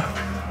 over.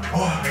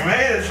 Oh, You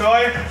made it,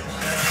 Choi.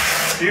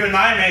 You and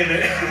I made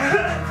it.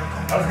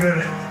 that was good.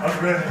 That was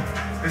good.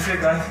 Good shit,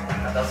 guys.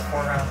 That was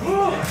 4 rounds.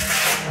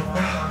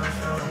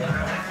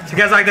 If you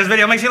guys like this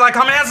video, make sure you like,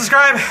 comment, and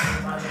subscribe.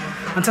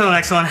 Until the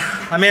next one,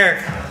 I'm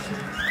Eric.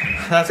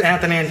 That's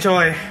Anthony and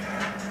Choi.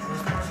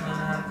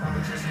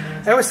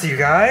 I will see you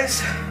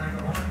guys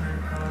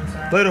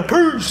later.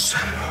 Peace.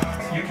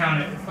 You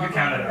count it. You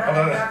count it.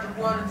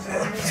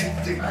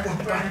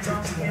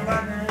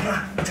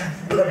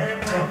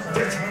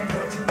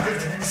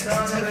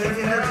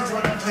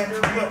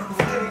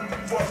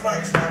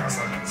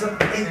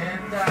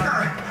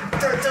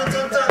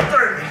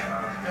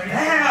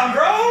 Damn,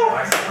 bro!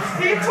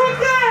 He took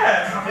that!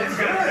 It's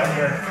good.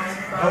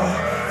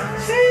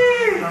 See?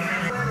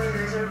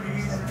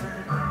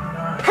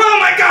 Oh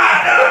my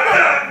god!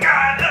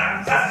 God!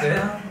 That's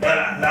good.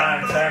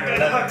 9,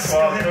 10, 11,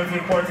 12,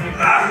 13, 14.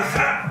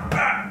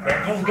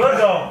 That was good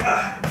though.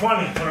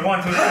 20,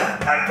 21, 22.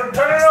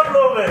 Turn it up a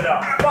little bit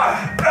now.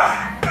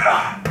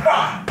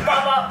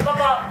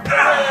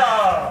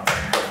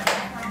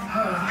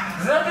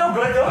 Does that feel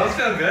good though? Those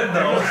feel good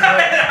though. It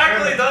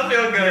actually does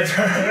feel good.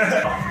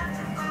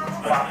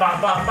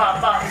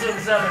 5,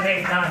 6, 7,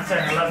 8, 9,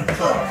 10, 11,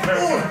 12,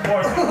 13,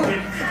 14,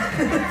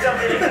 15,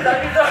 17,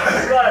 18,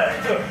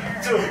 19,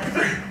 2,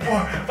 3, 4,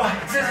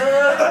 5, 6,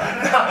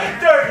 7,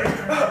 30.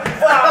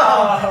 Wow.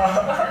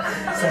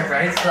 It's the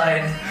right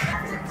side.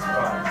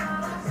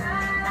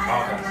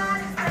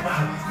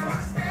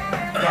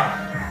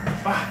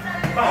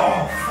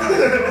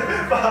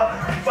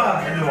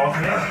 And you walk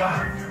in there.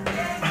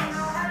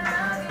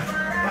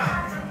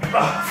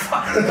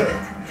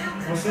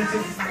 We'll switch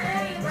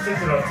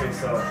it up to,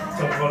 so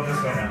we'll go this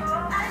way now.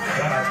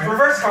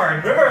 Reverse card.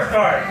 Reverse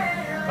card.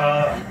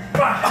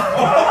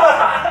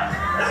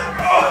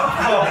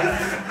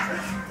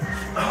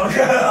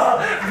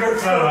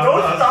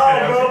 Don't stall,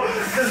 bro.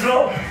 Just go.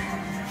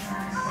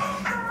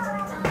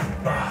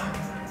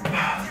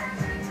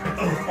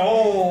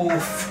 Oh,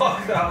 fuck,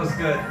 that was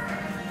good.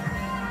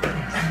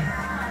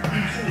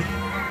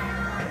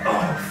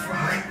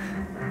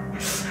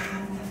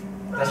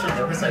 That's your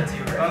liver side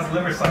too, right? That was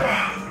liver side.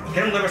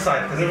 Get him liver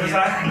side. Liver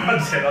side? I'm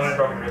just kidding. I'm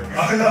broken rib.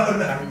 Oh, no.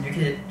 I mean, you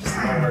could just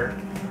lower.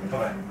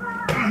 Okay.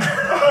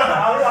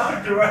 I'll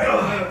walk you right.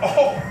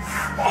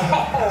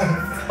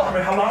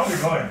 Wait, how long are we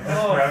going?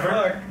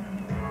 Forever?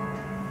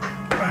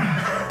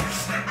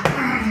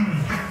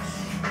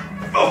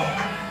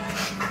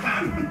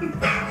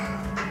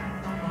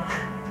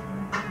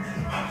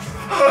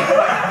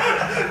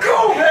 Go,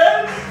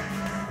 man!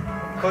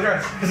 Close your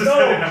eyes. No.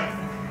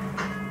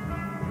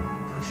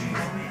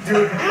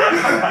 Dude.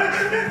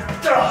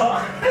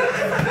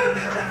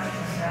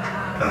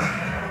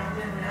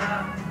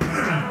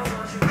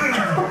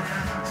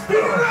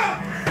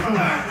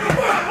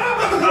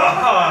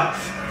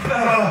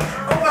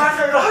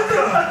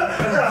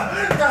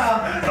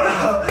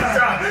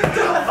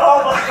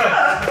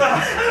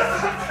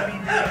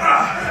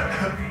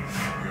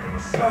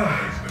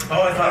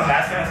 Oh, it's like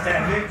last man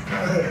standing.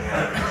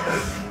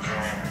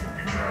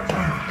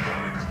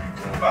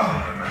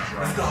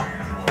 Let's go.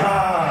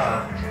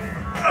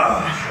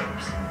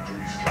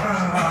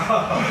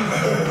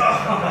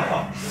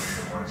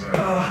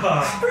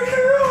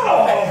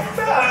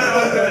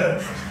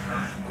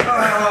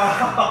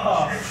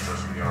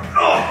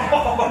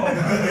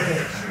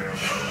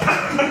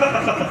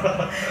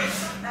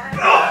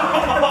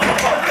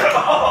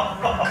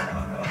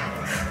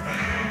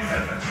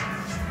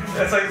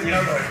 It's like, you know,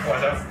 like,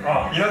 watch out.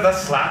 Oh. You know that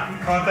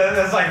slap contest?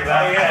 It's like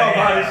that. Oh, yeah,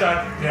 Body yeah.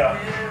 shot. Yeah.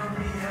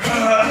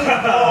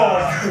 Oh,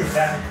 dude,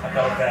 that, I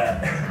felt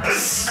that.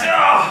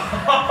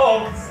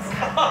 Oh,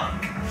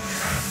 fuck.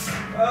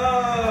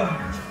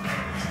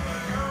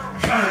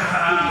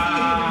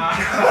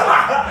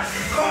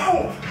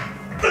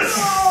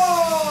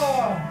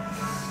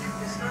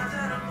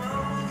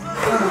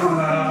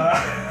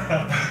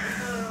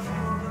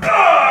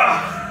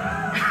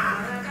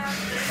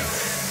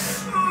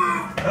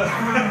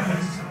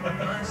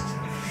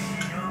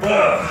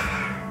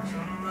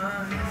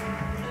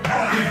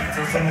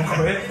 So someone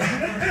quit?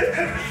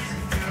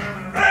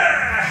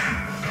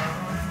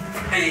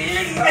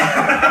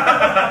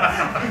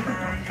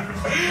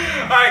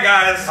 Alright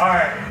guys.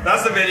 Alright.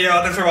 That's the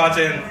video. Thanks for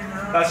watching.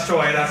 That's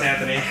Choi. That's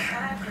Anthony.